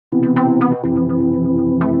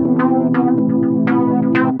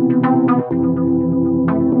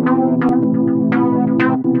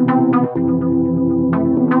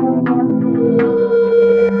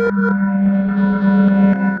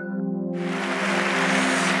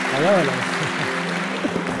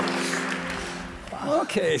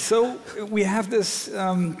Okay, so we have this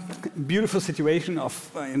beautiful situation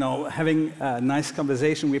of having a nice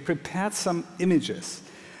conversation. We prepared some images,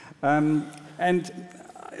 and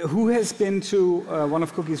who has been to one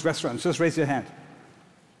of Cookie's restaurants? Just raise your hand.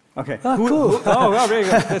 Okay. Cool. Oh, very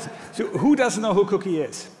good. So who doesn't know who Cookie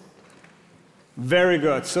is? Very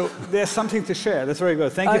good. So there's something to share. That's very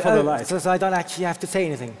good. Thank you for the light. So I don't actually have to say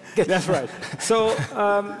anything. Good. That's right. So,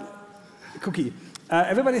 Cookie,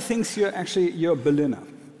 everybody thinks you're a Berliner.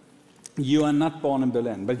 You are not born in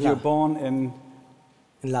Berlin, but you're born in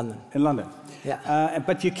London. In London. Yeah.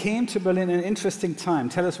 But you came to Berlin in an interesting time.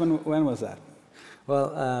 Tell us when was that?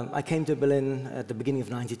 Well, I came to Berlin at the beginning of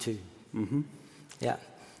 '92. Mm-hmm. Yeah.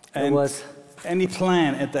 And it was. Any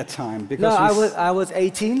plan at that time? Because no, I was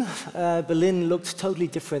 18. Berlin looked totally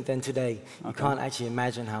different than today. Okay. You can't actually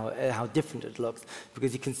imagine how different it looks,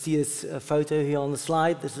 because you can see this photo here on the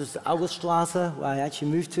slide. This is Auguststraße, where I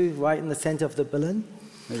actually moved to, right in the center of Berlin.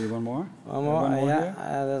 Maybe one more. One more.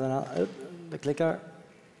 Yeah. The clicker.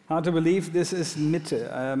 Hard to believe this is Mitte.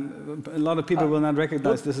 A lot of people will not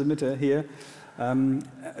recognize this is Mitte here.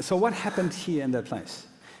 So what happened here in that place?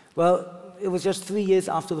 Well, it was just 3 years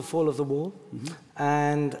after the fall of the wall,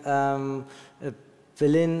 and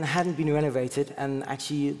Berlin hadn't been renovated, and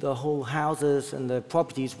actually the whole houses and the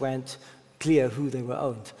properties weren't clear who they were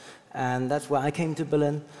owned. And that's where I came to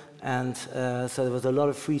Berlin, and so there was a lot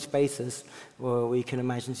of free spaces where we can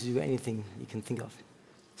imagine to do anything you can think of.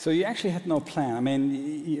 So you actually had no plan. I mean,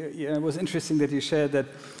 it was interesting that you shared that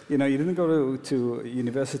you didn't go to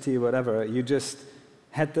university or whatever. You just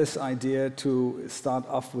had this idea to start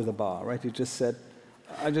off with a bar, right? You just said,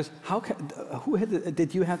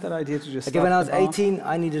 did you have that idea to just start when I was a bar? 18,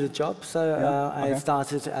 I needed a job, so I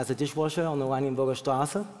started as a dishwasher on the Oranienburger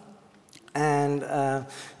Straße. And a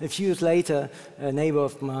few years later, a neighbor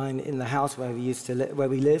of mine in the house where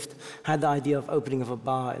we lived had the idea of opening up a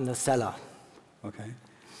bar in the cellar. Okay.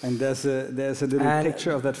 And there's a little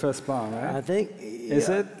picture of that first bar, right? I think. Is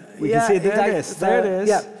it? We can see it. There it is. There it is.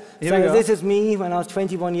 Yeah. Here so this is me when I was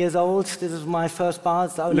 21 years old. This is my first bar.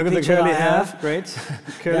 It's the only picture I have. Great.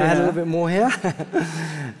 I had a little bit more here.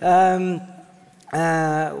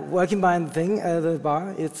 Working behind the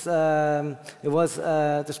bar.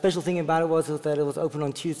 The special thing about it was that it was open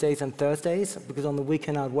on Tuesdays and Thursdays, because on the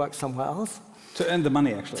weekend I'd work somewhere else. To earn the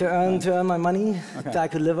money, actually. To earn my money that I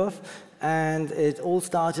could live off. And it all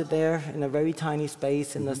started there in a very tiny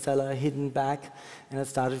space in the cellar, hidden back, and it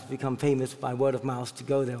started to become famous by word of mouth to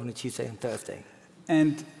go there on a Tuesday and Thursday.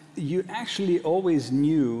 And you actually always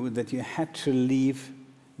knew that you had to leave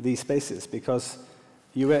these spaces, because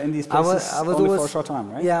you were in these places only for a short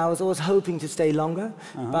time, right? Yeah, I was always hoping to stay longer,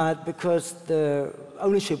 but because the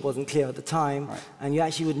ownership wasn't clear at the time, and you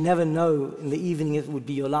actually would never know in the evening it would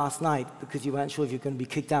be your last night, because you weren't sure if you're going to be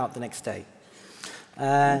kicked out the next day.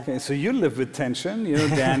 Okay, so you live with tension,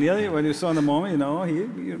 Daniel, when you saw in the moment,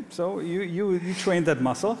 so you trained that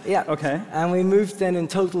muscle. Yeah. Okay. And we moved then in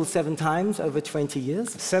total 7 times over 20 years.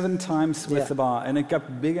 7 times with the bar, and it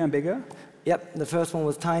got bigger and bigger? Yep, the first one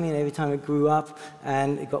was tiny, and every time it grew up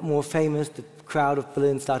and it got more famous, the crowd of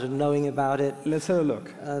Berlin started knowing about it. Let's have a look.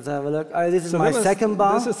 Let's have a look. Oh, this is my second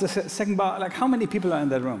bar. This is the second bar. Like, how many people are in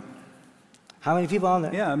that room? How many people are on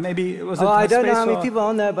there? Yeah, maybe it was a I don't know how many people are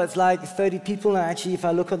on there, but it's like 30 people. And actually, if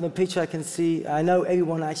I look on the picture, I know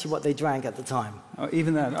everyone actually what they drank at the time. Oh,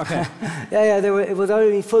 even that, okay. It was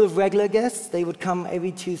only full of regular guests. They would come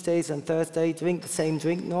every Tuesdays and Thursdays, drink the same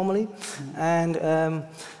drink normally. And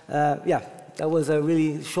that was a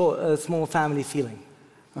really small family feeling.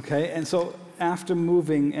 Okay, and so after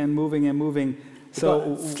moving and moving and moving,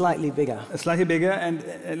 so slightly bigger. Slightly bigger, and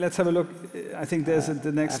let's have a look. I think there's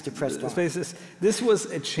the next space. This was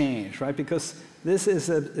a change, right? Because this is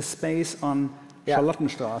a space on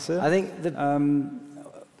Charlottenstraße. I think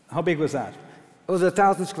how big was that? It was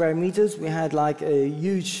 1,000 square meters. We had like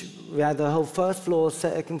we had the whole first floor,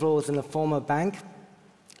 second floor was in a former bank.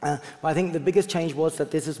 But I think the biggest change was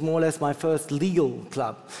that this is more or less my first legal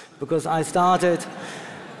club, because I started.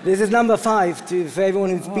 This is number 5, for everyone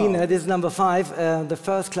who's been there, this is number 5. The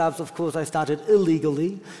first clubs, of course, I started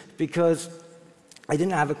illegally, because I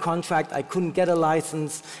didn't have a contract, I couldn't get a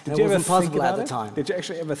license, and it wasn't possible at the time. Did you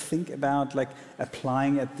actually ever think about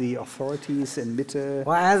applying at the authorities in Mitte?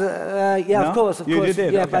 Well, of course. You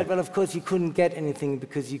did, yeah, okay. but of course you couldn't get anything,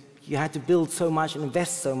 because you you had to build so much and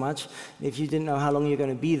invest so much. If you didn't know how long you're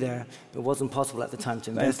going to be there, it wasn't possible at the time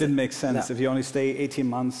to invest. It didn't make sense. No. If you only stay 18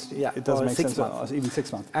 months, it doesn't make sense. Or even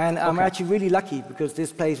 6 months. And I'm actually really lucky because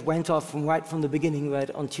this place went off right from the beginning. We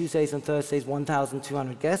had on Tuesdays and Thursdays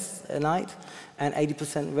 1,200 guests a night and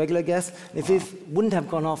 80% regular guests. And if it wouldn't have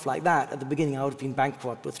gone off like that at the beginning, I would have been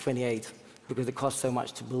bankrupt with 28 because it cost so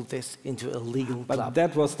much to build this into a legal club. But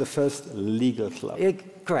that was the first legal club.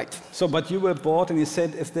 Correct. So, but you were bored and you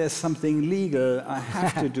said, if there's something legal, I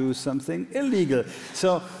have to do something illegal.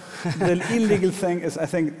 So the illegal thing is, I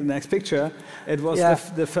think, the next picture. It was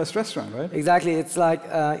the first restaurant, right? Exactly. It's like,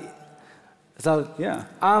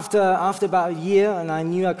 after about a year, and I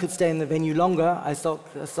knew I could stay in the venue longer, I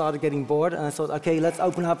started getting bored, and I thought, okay, let's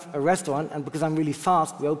open up a restaurant. And because I'm really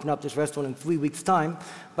fast, we opened up this restaurant in 3 weeks' time.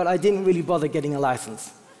 But I didn't really bother getting a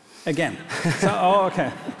license. Again. So,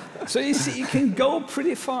 okay. So you see, you can go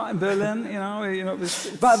pretty far in Berlin, you know.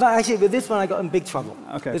 But actually, with this one, I got in big trouble.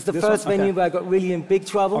 Okay. It's the first venue where I got really in big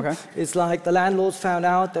trouble. Okay. It's like the landlords found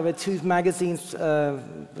out there were 2 magazines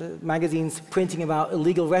printing about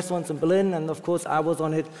illegal restaurants in Berlin, and of course, I was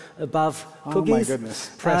on it above cookies. Oh my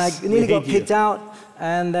goodness! Press. I nearly got kicked out,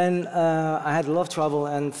 and then I had a lot of trouble.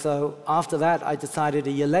 And so after that, I decided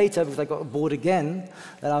a year later, because I got bored again,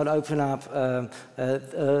 that I would open up a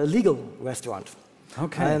legal restaurant.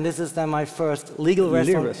 Okay. And this is then my first legal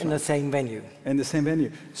restaurant in the same venue. In the same venue.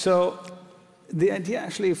 So the idea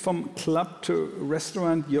actually from club to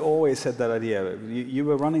restaurant, you always had that idea. You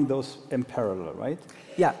were running those in parallel, right?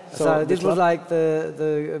 Yeah. So this was like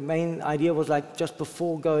the main idea was like just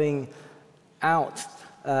before going out,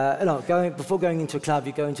 before going into a club,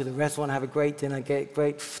 you go into the restaurant, have a great dinner, get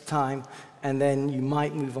great time, and then you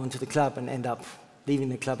might move on to the club and end up leaving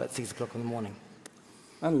the club at 6 o'clock in the morning.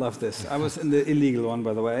 I love this. I was in the illegal one,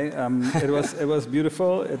 by the way. It was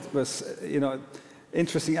beautiful. It was,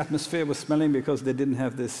 interesting atmosphere. It was smelling because they didn't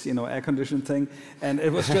have this, air conditioned thing, and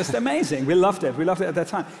it was just amazing. We loved it. We loved it at that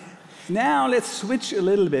time. Now let's switch a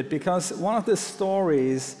little bit, because one of the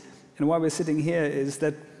stories and why we're sitting here is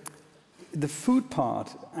that the food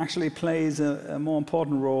part actually plays a more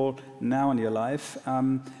important role now in your life.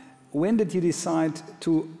 When did you decide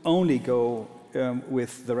to only go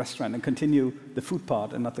with the restaurant and continue the food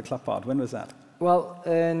part and not the club part? When was that? Well,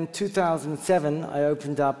 in 2007, I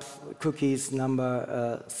opened up Cookies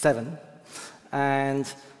number 7, and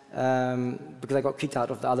because I got kicked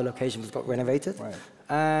out of the other location, it got renovated. Right.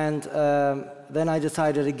 And then I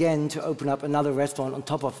decided again to open up another restaurant on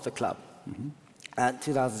top of the club at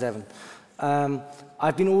 2007.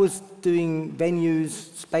 I've been always doing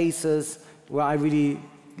venues, spaces where I really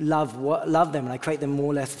love them, and I create them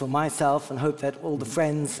more or less for myself and hope that all the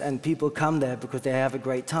friends and people come there because they have a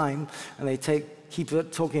great time and they keep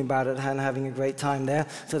talking about it and having a great time there,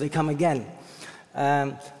 so they come again.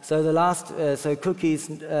 So the last,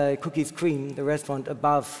 Cookies Cream, the restaurant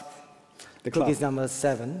above the Cookies number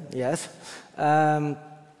 7, yes,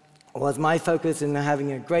 was my focus in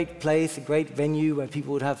having a great place, a great venue where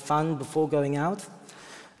people would have fun before going out.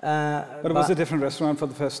 But it was a different restaurant for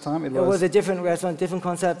the first time? It was a different restaurant, different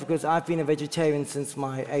concept, because I've been a vegetarian since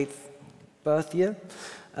my 8th birth year.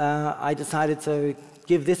 I decided to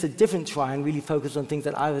give this a different try and really focus on things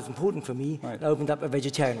that was important for me, and opened up a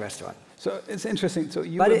vegetarian restaurant. So it's interesting. So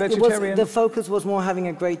you were vegetarian? The focus was more having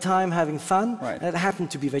a great time, having fun, right. And it happened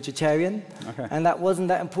to be vegetarian. Okay. And that wasn't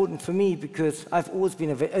that important for me because I've always been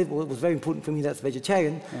it was very important for me that's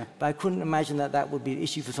vegetarian, but I couldn't imagine that would be an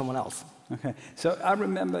issue for someone else. Okay, so I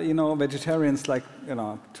remember, vegetarians like,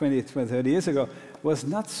 20, 30 years ago was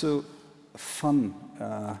not so fun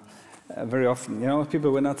very often.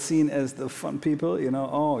 People were not seen as the fun people.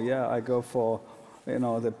 Oh yeah, I go for,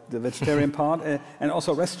 the vegetarian part, and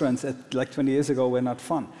also restaurants like 20 years ago were not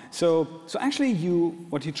fun. So actually,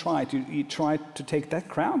 what you tried to take that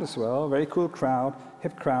crowd as well, very cool crowd,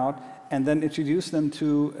 hip crowd, and then introduce them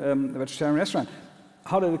to a vegetarian restaurant.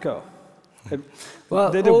 How did it go? Did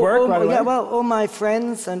it work right away? Yeah, well, all my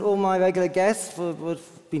friends and all my regular guests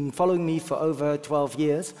who've been following me for over 12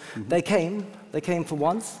 years, they came for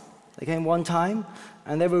once, they came one time,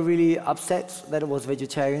 and they were really upset that it was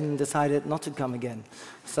vegetarian and decided not to come again.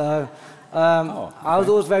 So I was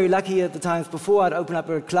always very lucky at the times before. I'd open up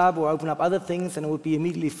a club or open up other things, and it would be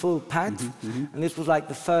immediately full packed. And this was like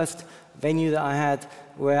the first venue that I had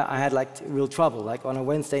where I had like real trouble. Like on a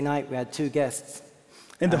Wednesday night, we had 2 guests.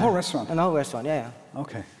 In the whole restaurant? In the whole restaurant, yeah.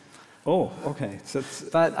 Okay. Oh, okay.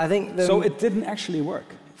 But I think so it didn't actually work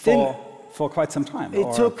for quite some time?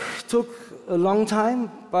 It took a long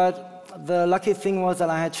time, but the lucky thing was that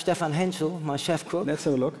I had Stephan, my chef cook. Let's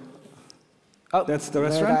have a look. Oh, that's the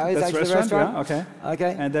restaurant? That is that's actually the restaurant. Yeah, okay.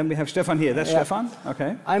 Okay. And then we have Stephan here. That's Stephan?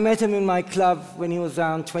 Okay. I met him in my club when he was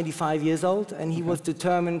around 25 years old, and he was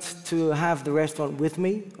determined to have the restaurant with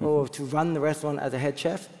me, or to run the restaurant as a head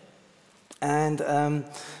chef. And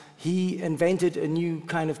he invented a new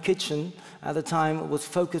kind of kitchen. At the time, it was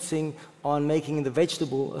focusing on making the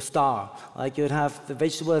vegetable a star. Like you'd have the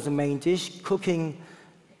vegetable as a main dish, cooking.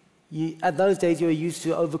 At those days, you were used to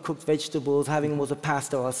overcooked vegetables, having was a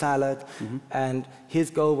pasta or a salad, and his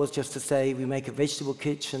goal was just to say, we make a vegetable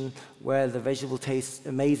kitchen where the vegetable tastes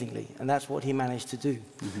amazingly, and that's what he managed to do.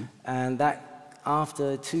 And that,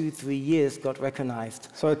 after 2-3 years, got recognized.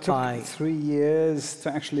 So it took 3 years to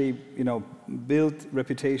actually, build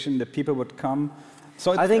reputation, that people would come.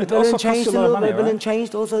 So I think Berlin changed a little bit. Berlin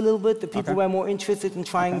changed also a little bit. The people were more interested in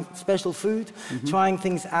trying special food, trying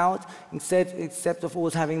things out, except of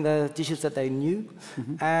always having the dishes that they knew.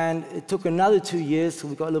 And it took another 2 years, so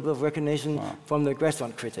we got a little bit of recognition from the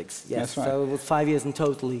restaurant critics. Yes, right. So it was 5 years in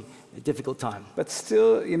totally a difficult time. But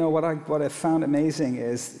still, what I found amazing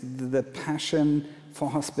is the passion for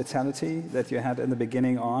hospitality that you had in the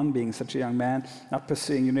beginning on, being such a young man, not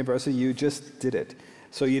pursuing university, you just did it.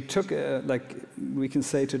 So you took, like we can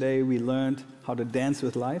say today, we learned how to dance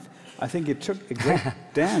with life. I think you took a great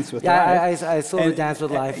dance with life. I saw the dance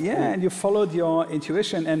with life. And you followed your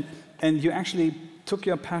intuition, and you actually took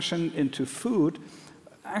your passion into food,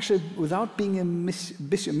 actually without being a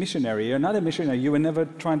missionary. You're not a missionary. You were never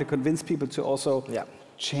trying to convince people to also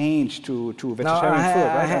change to vegetarian food,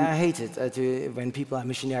 right? I hate it when people are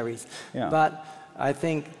missionaries. But I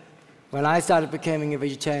think when I started becoming a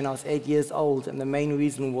vegetarian, I was 8 years old, and the main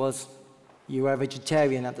reason was you were a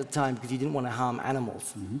vegetarian at the time because you didn't want to harm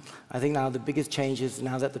animals. I think now the biggest change is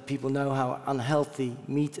now that the people know how unhealthy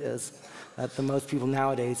meat is, that the most people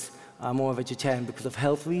nowadays are more vegetarian because of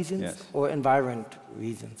health reasons or environment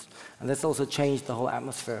reasons. And that's also changed the whole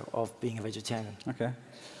atmosphere of being a vegetarian. Okay.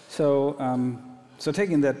 So, so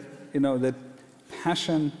taking that, that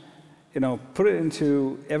passion, put it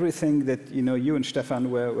into everything that you and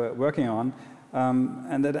Stephan were working on,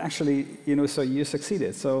 and that actually, so you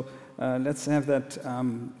succeeded. So let's have that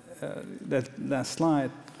that last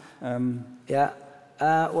slide.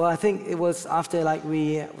 Well, I think it was after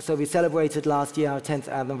we celebrated last year our 10th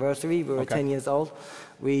anniversary. We were 10 years old.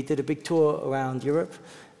 We did a big tour around Europe,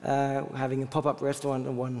 having a pop-up restaurant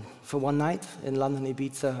for one night in London,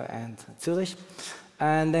 Ibiza, and Zurich.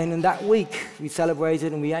 And then in that week, we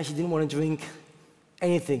celebrated, and we actually didn't want to drink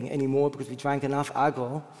anything anymore because we drank enough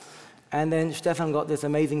alcohol. And then Stephan got this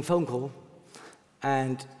amazing phone call,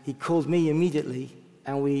 and he called me immediately,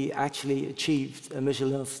 and we actually achieved a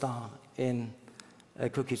Michelin star in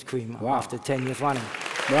cookies cream after 10 years running.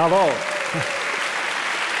 Bravo!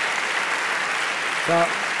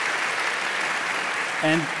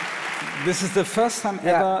 And this is the first time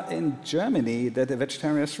ever in Germany that a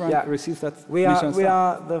vegetarian restaurant receives that Michelin star? We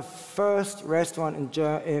are the first restaurant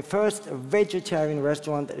in first vegetarian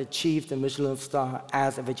restaurant that achieved a Michelin star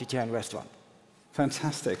as a vegetarian restaurant.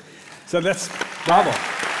 Fantastic. So that's bravo.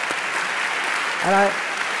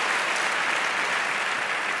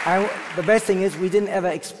 And the best thing is we didn't ever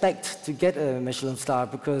expect to get a Michelin star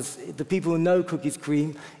because the people who know cookies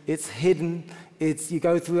cream, it's hidden. You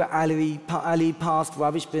go through alley past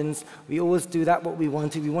rubbish bins. We always do that what we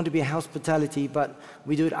want to. We want to be a hospitality, but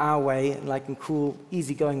we do it our way, like in cool,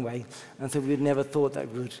 easygoing way. And so we never thought that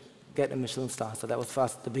we would get a Michelin star. So that was for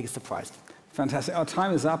us the biggest surprise. Fantastic. Our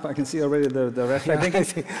time is up. I can see already the red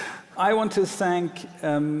flag. I want to thank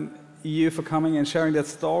you for coming and sharing that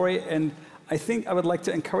story. And I think I would like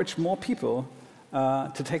to encourage more people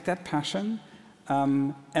to take that passion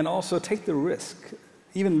and also take the risk,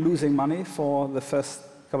 even losing money for the first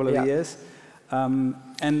couple of years.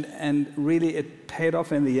 And really it paid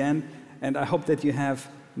off in the end. And I hope that you have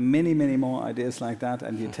many, many more ideas like that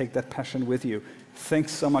and you take that passion with you.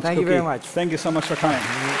 Thanks so much, Thank you very much. Thank you so much for coming.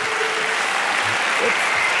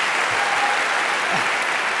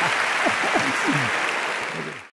 Thanks.